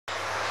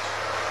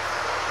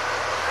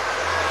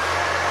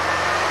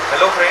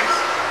Hello friends,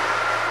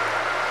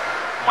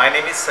 my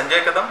name is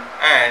Sanjay Kadam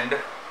and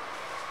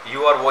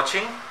you are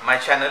watching my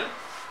channel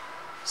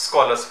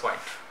Scholars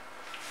Point.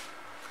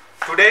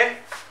 Today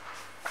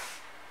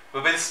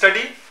we will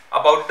study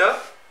about the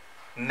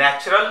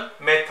natural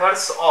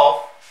methods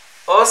of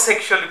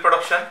asexual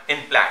reproduction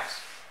in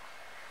plants.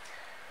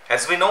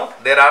 As we know,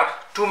 there are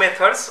two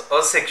methods,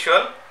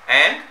 asexual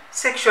and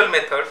sexual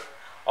method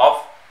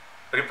of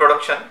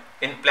reproduction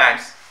in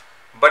plants,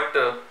 but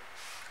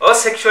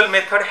asexual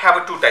method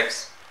have two types: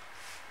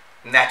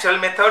 natural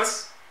methods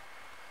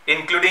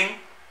including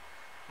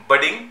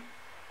budding,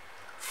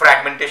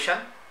 fragmentation,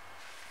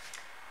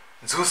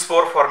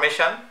 zoospore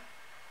formation,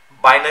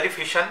 binary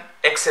fission,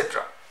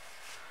 etc.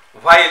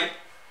 While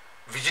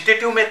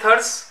vegetative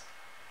methods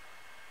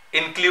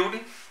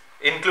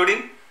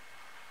including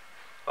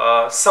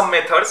some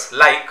methods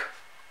like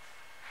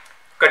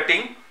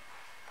cutting,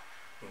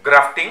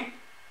 grafting,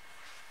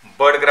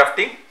 bud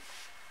grafting,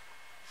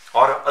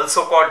 or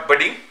also called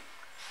budding,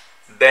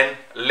 then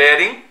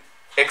layering,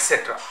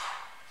 etc.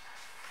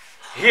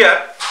 Here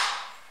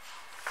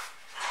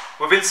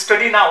we will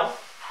study now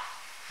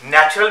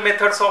natural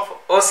methods of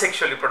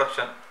asexual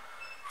reproduction.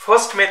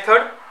 First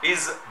method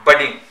is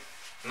budding.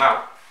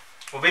 Now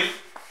we will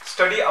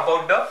study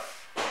about the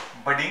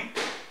budding.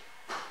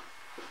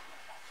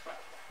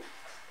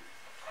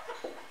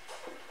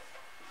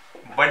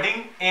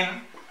 Budding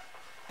in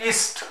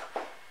yeast.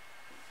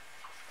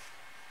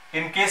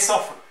 In case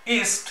of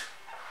yeast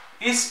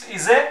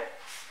is a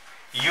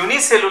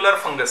unicellular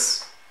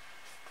fungus,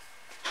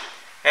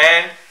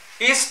 and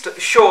yeast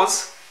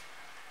shows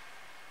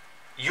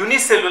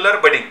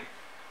unicellular budding,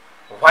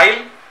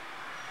 while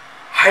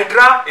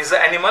hydra is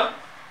an animal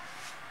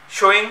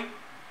showing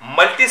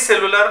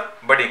multicellular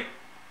budding.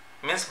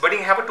 Means budding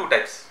have two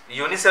types,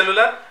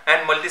 unicellular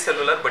and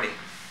multicellular budding.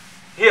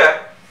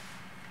 Here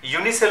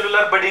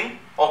unicellular budding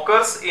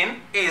occurs in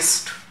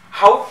yeast.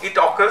 How it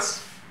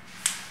occurs?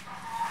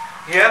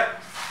 Here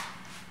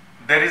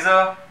there is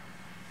a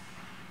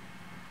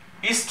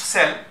yeast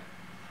cell.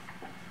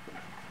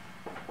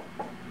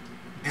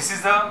 This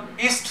is the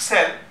yeast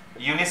cell,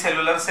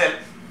 unicellular cell.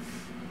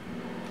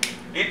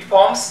 It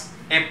forms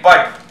a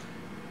bud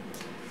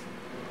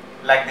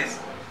like this.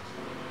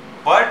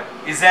 Bud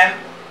is an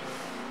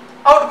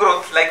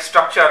outgrowth like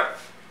structure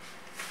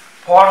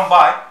formed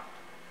by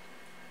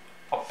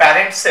a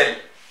parent cell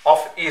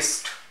of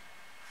yeast,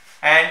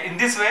 and in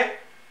this way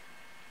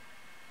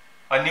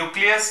a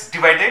nucleus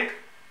divided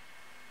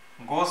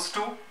goes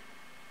to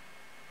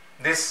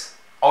this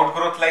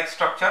outgrowth like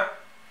structure,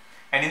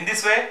 and in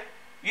this way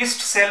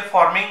yeast cell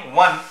forming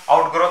one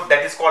outgrowth,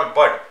 that is called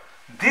bud.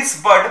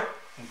 This bud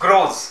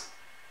grows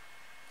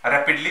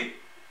rapidly,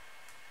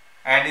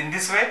 and in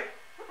this way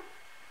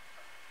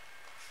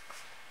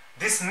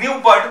this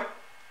new bud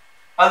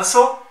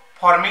also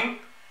forming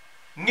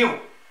new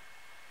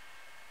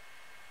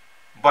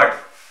bud.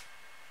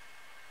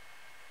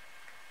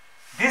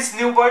 This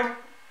new bud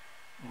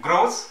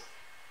grows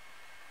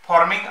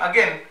forming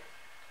again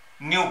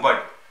new bud.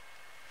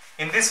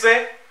 In this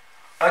way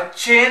a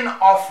chain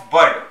of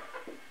bud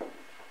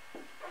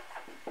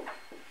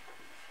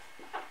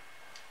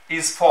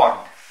is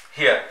formed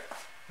here.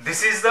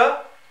 This is the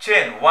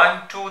chain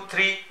 1, 2,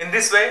 3. In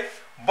this way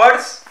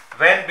buds,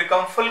 when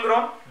become full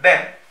grown,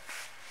 then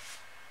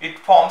it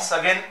forms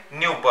again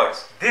new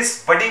buds.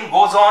 This budding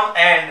goes on,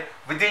 and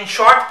within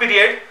short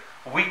period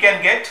we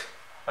can get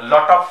a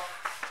lot of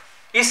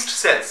yeast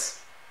cells,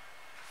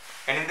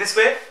 and in this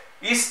way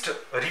yeast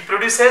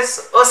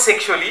reproduces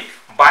asexually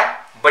by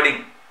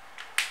budding.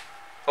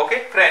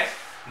 Okay friend,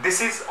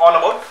 this is all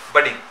about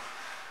budding.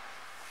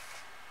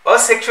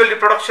 Asexual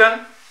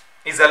reproduction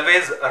is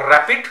always a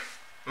rapid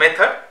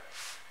method,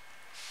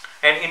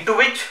 and into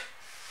which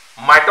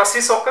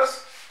mitosis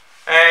occurs,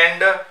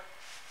 and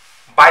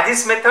by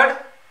this method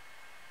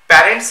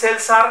parent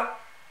cells are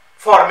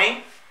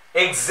forming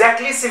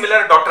exactly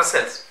similar daughter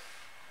cells.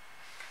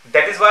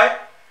 That is why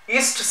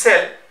yeast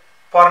cell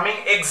forming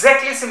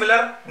exactly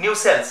similar new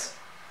cells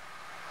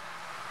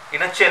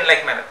in a chain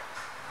like manner.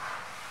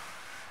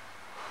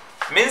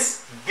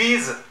 Means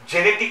these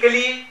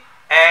genetically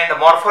and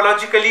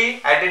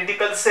morphologically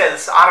identical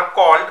cells are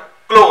called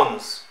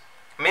clones.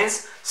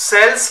 Means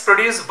cells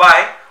produced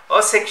by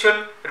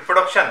asexual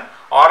reproduction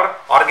or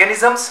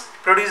organisms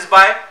produced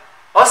by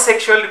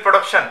asexual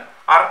reproduction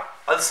are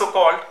also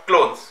called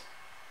clones,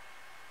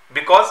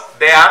 because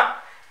they are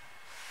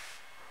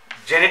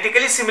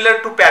genetically similar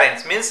to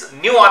parents. Means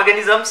new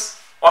organisms,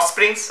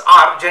 offsprings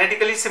are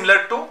genetically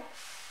similar to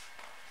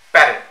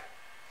parent.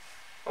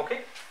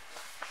 Okay.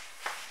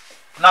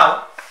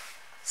 Now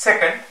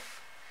second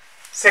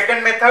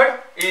method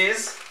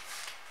is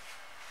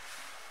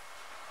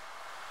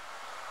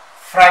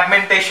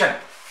fragmentation.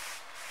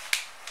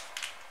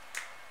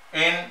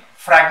 In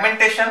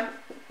fragmentation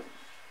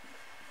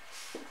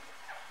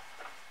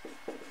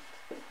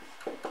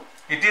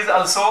it is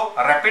also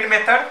a rapid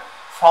method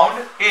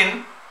found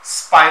in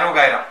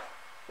Spirogyra.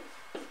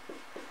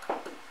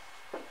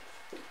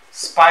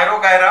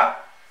 Spirogyra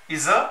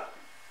is a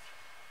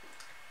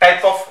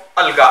type of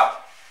alga,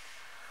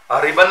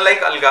 a ribbon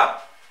like alga,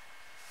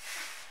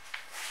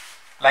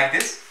 like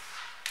this.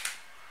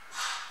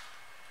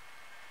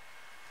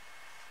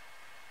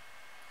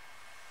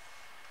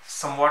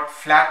 Somewhat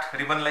flat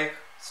ribbon like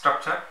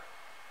structure,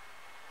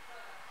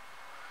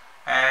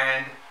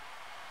 and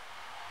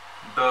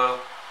the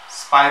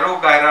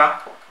Spirogyra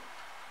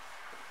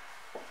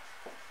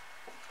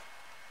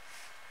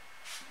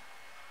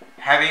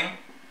having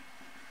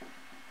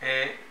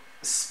a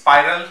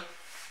spiral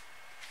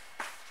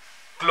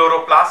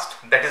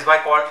chloroplast, that is why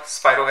called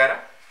Spirogyra.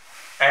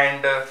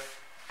 And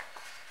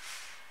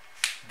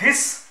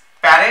this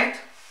parent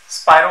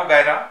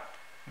Spirogyra,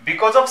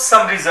 because of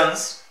some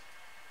reasons,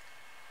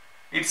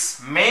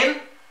 its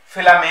main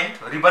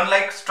filament ribbon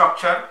like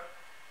structure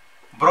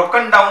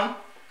broken down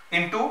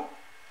into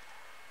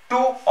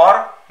two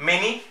or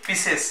many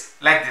pieces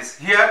like this.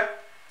 Here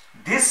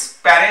this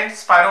parent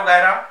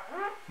Spirogyra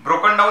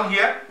broken down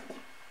here,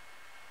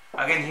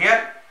 again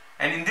here,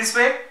 and in this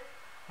way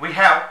we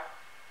have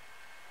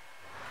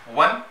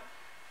one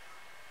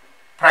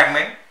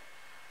fragment,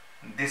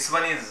 this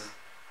one is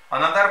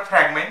another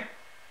fragment,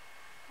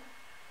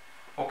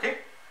 okay,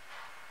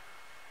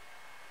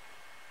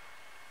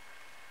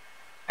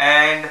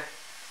 and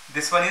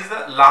this one is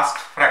the last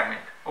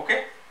fragment,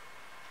 okay,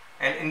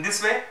 and in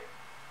this way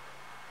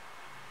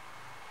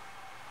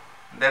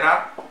there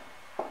are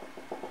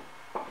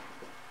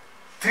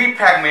three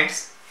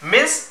fragments,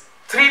 means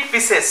three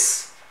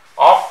pieces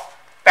of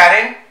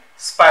parent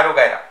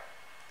Spirogyra.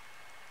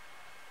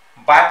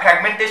 By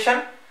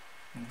fragmentation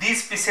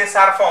these pieces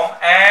are formed,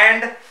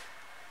 and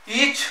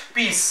each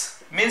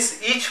piece, means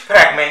each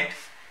fragment,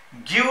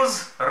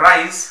 gives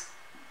rise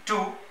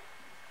to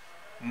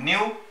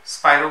new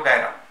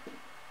Spirogyra.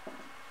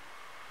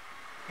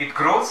 It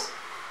grows,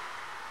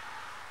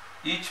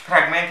 each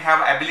fragment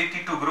have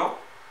ability to grow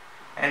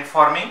and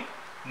forming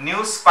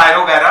new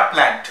Spirogyra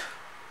plant,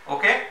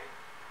 okay,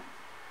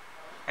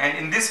 and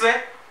in this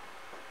way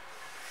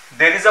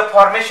there is a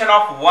formation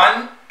of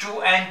 1,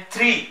 2 and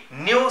 3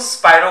 new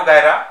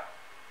Spirogyra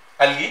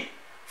algae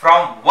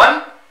from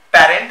one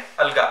parent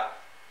alga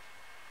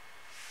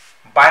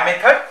by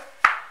method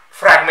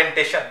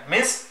fragmentation,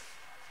 means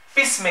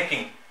piece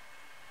making.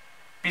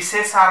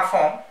 Pieces are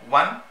formed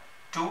 1,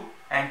 2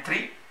 and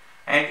 3,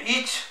 and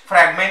each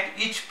fragment,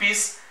 each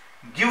piece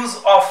gives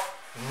off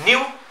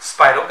new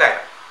Spirogyra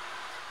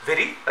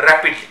very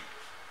rapidly,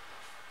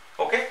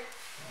 okay.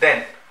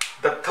 Then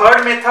the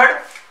third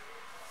method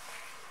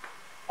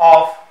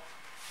of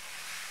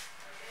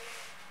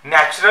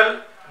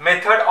natural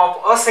method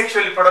of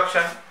asexual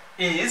reproduction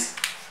is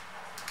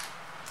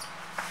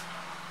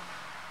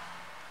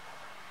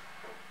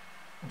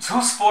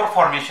zoospore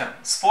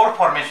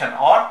formation,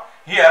 or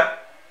here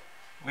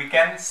we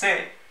can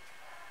say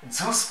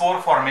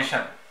zoospore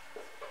formation.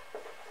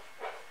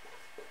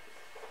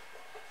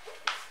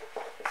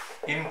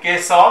 In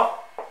case of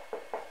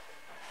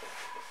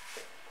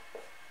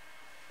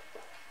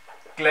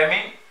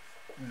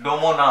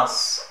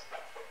Chlamydomonas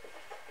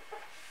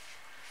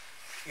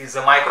is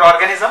a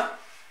microorganism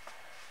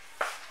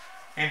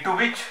into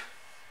which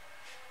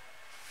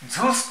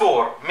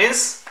zoospore,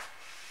 means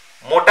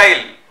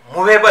motile,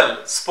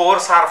 movable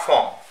spores are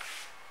formed.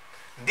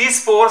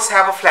 These spores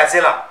have a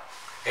flagella,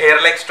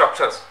 hair-like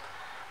structures,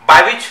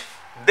 by which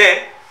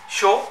they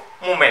show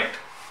movement.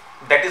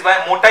 That is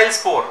why motile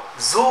spore,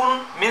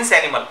 zoo means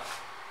animal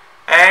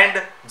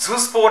and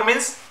zoospore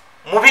means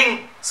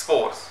moving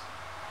spores,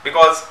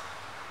 because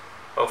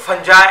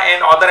fungi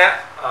and other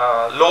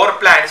lower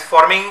plants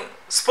forming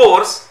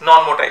spores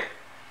non-motile.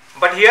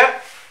 But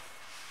here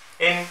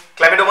in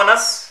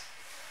Chlamydomonas,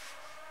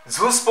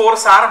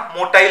 zoospores are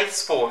motile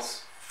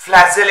spores,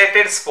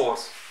 flagellated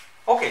spores,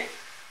 okay.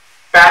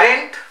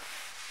 Parent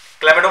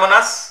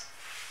Chlamydomonas,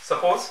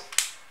 suppose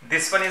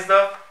this one is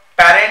the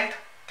parent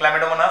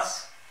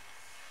Chlamydomonas,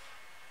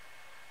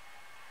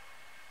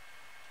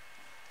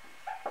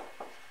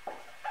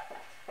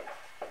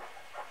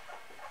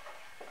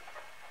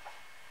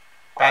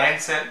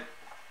 parent cell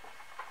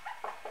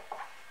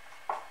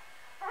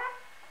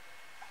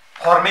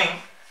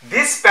forming,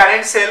 this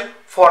parent cell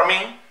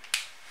forming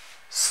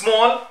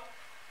small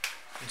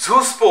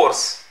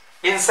zoospores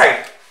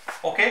inside,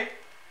 okay,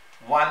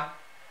 1,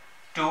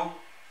 2,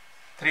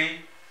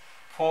 3,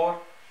 4,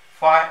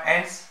 5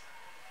 and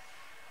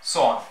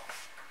so on.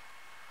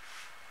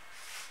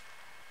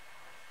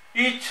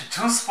 Each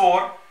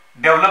zoospore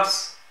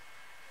develops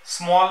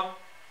small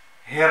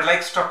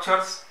hair-like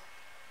structures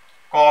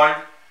called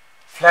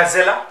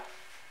flagella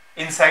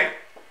inside,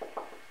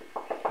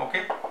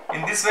 okay.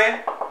 In this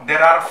way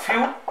there are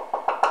few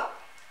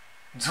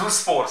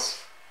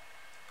zoospores,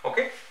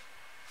 okay,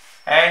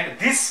 and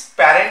this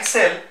parent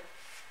cell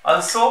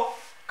also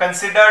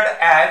considered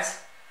as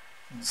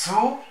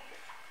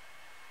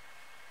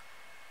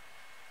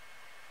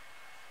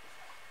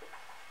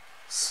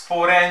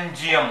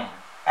zoosporangium,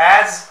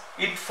 as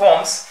it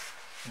forms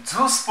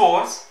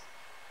zoospores,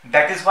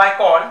 that is why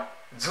called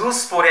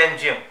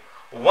zoosporangium.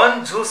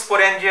 One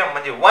zoosporangium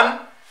means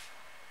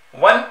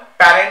one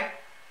parent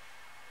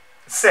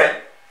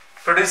cell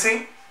produces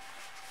producing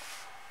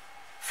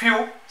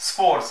few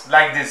spores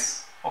like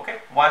this. Okay,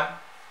 1,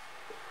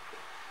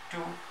 2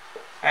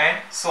 and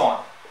so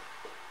on.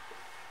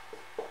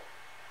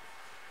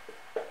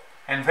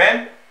 And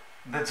when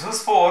the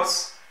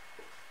zoospores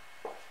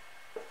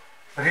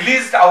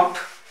released out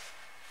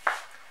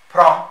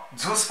from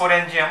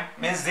zoosporangium,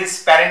 means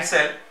this parent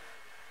cell,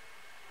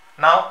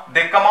 now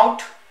they come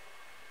out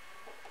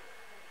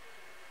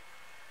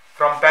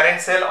from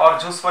parent cell or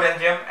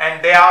zoosporangium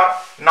and they are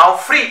now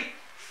free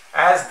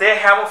as they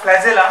have a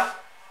flagella.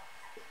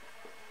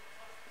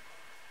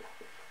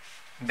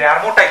 They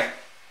are motile,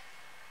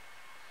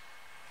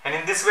 and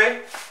in this way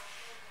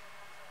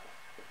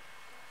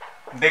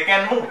they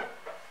can move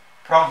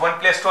from one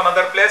place to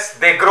another place.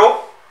 They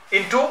grow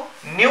into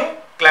new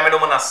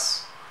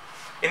chlamydomonas.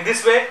 In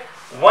this way,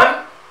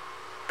 one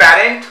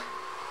parent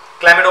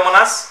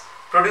chlamydomonas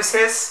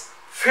produces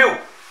few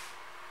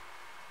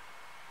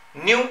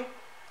new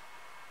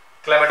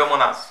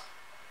chlamydomonas.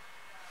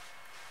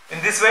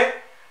 In this way,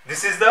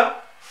 this is the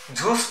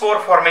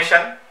zoospore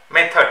formation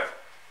method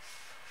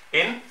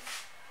in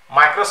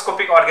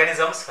microscopic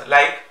organisms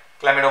like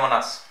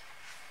chlamydomonas.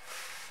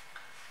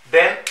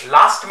 Then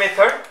last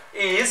method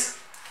is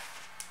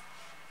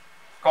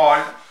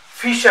called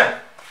fission,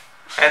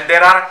 and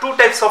there are two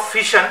types of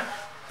fission.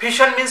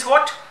 Fission means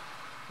what?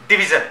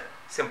 Division.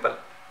 Simple.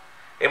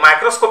 A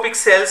microscopic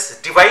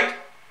cells divide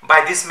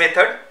by this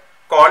method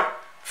called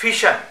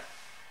fission. Fission.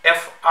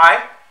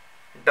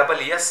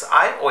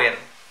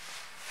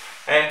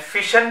 And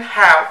fission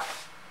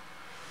have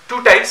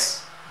two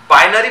types.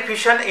 Binary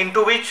fission,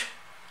 into which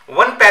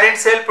one parent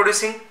cell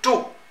producing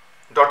two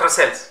daughter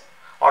cells,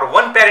 or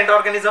one parent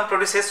organism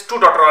produces two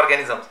daughter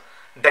organisms.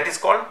 That is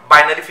called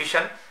binary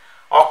fission.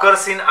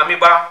 Occurs in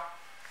amoeba,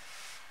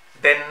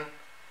 then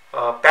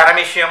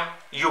paramecium,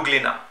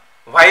 euglena.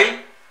 While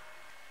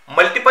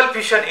multiple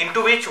fission,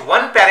 into which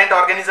one parent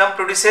organism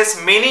produces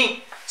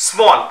many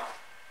small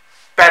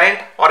parent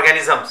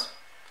organisms,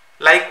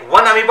 like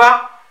one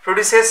amoeba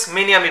produces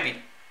many amoebae,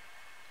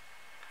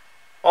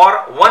 or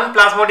one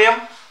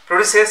plasmodium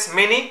produces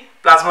many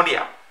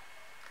plasmodia.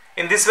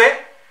 In this way,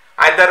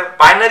 either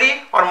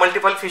binary or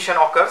multiple fission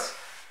occurs,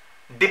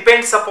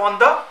 depends upon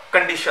the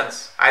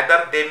conditions.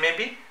 Either they may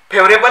be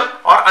favorable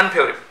or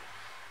unfavorable.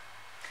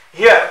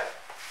 Here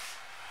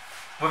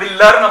we will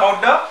learn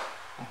about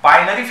the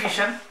binary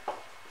fission.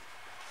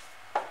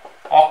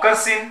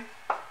 Occurs in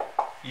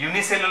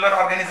unicellular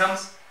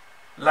organisms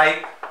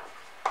like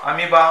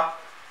amoeba,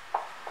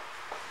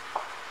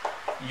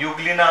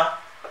 euglena,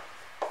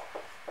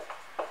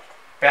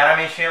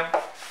 paramecium.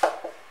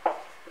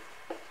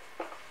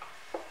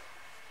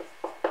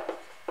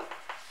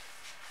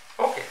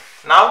 Okay,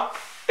 now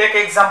take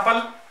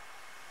example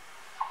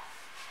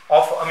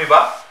of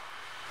amoeba.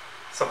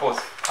 Suppose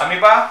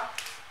amoeba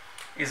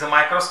is a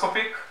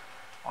microscopic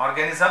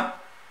organism.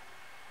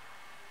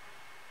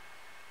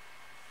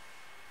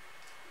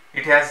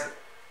 It has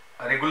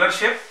a regular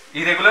shape,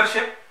 irregular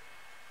shape.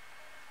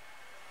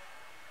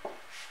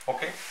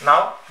 Okay,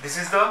 now this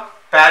is the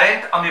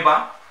parent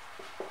amoeba.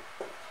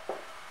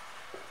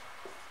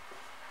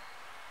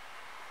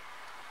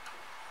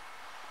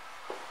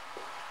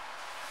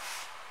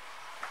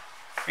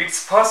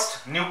 Its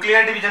first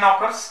nuclear division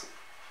occurs.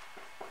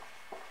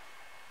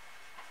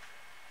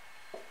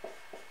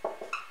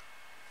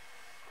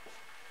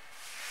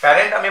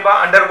 Parent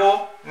amoeba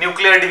undergo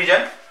nuclear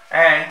division,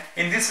 and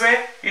in this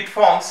way it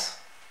forms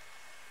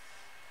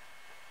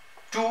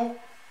two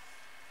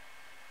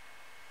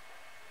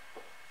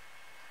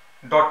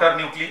daughter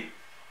nuclei.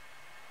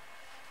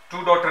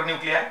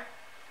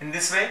 In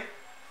this way,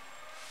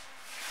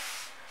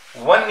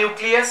 one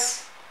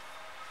nucleus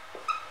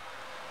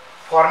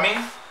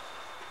forming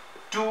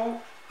two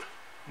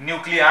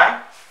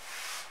nuclei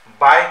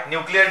by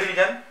nuclear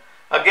division.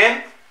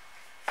 Again,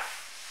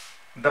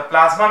 the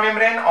plasma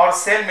membrane or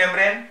cell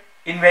membrane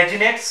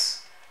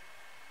invaginates,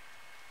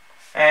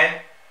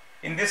 and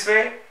in this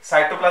way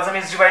cytoplasm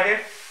is divided,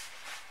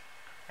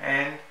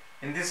 and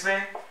in this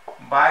way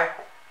by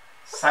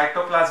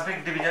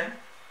cytoplasmic division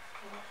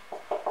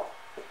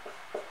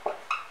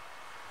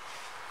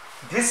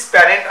this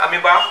parent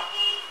amoeba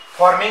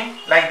forming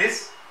like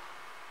this.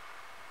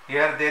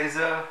 Here there is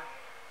a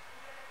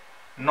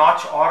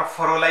notch or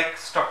furrow-like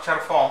structure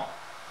formed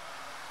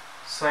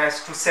so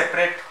as to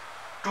separate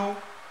two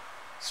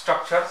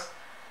structures,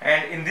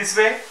 and in this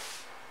way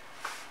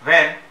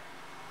when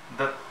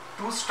the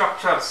two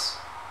structures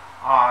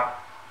are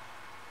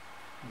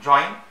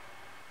joined,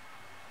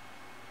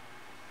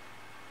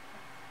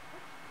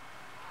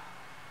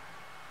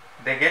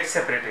 they get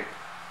separated,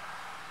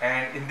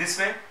 and in this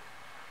way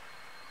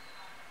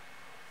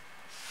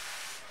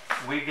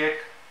we get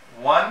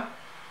 1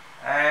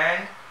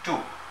 and 2.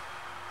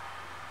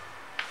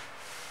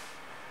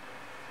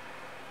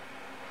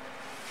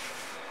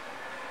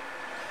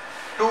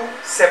 Two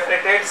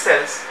separated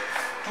cells,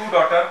 two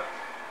daughter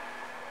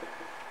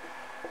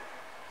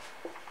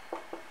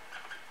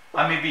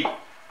amoebae.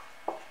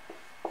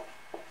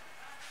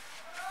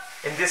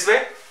 In this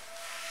way,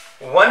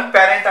 one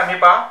parent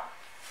amoeba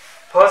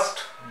first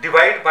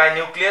divide by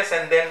nucleus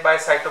and then by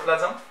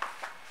cytoplasm,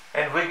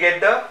 and we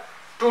get the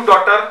two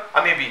daughter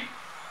amoebae.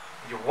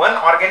 One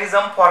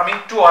organism forming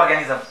two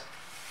organisms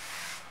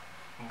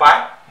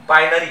by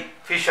binary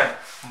fission.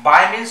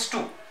 Bi means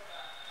two.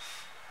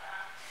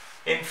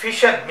 In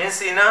fission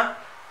means in a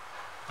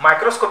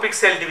microscopic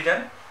cell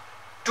division,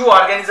 two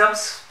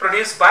organisms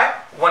produced by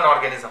one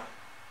organism.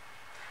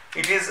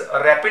 It is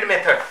a rapid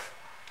method,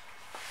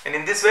 and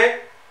in this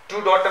way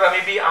two daughter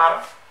amoebae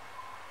are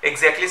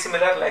exactly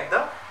similar like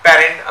the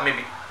parent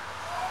amoebae.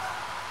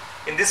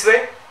 In this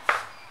way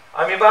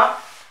amoeba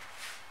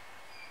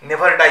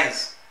never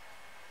dies.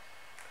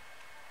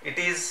 It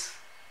is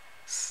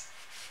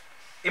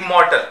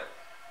immortal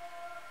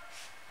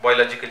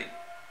biologically.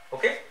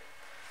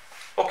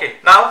 Okay,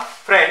 now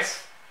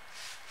friends,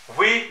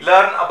 we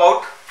learn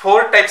about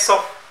four types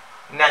of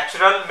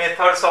natural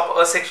methods of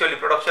asexual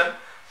reproduction.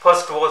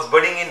 First was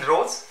budding in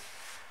rows,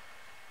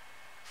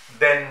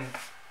 then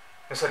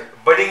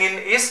budding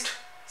in yeast,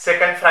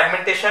 second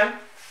fragmentation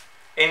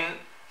in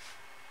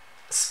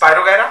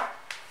Spirogyra,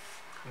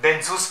 then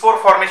zoospore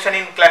formation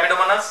in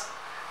Chlamydomonas,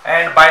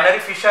 and binary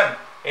fission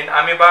in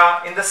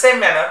amoeba. In the same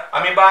manner,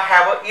 amoeba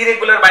have a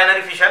irregular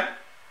binary fission,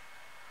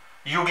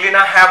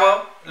 Euglena have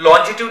a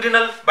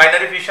longitudinal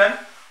binary fission,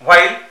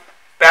 while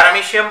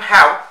Paramecium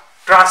have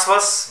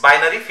transverse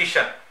binary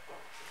fission,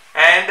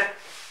 and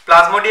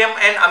Plasmodium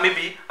and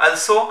amoebae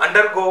also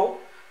undergo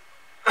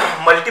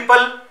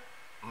multiple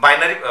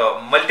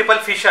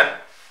fission,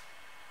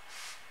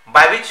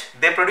 by which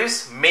they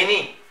produce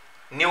many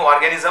new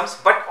organisms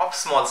but of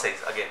small size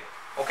again.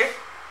 Okay.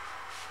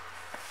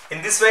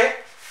 In this way,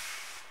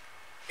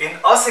 in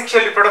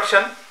asexual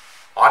reproduction,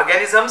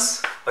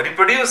 organisms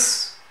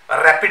reproduce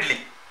rapidly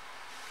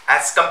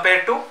as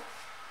compared to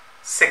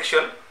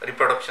sexual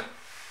reproduction.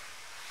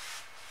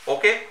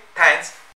 Okay, thanks.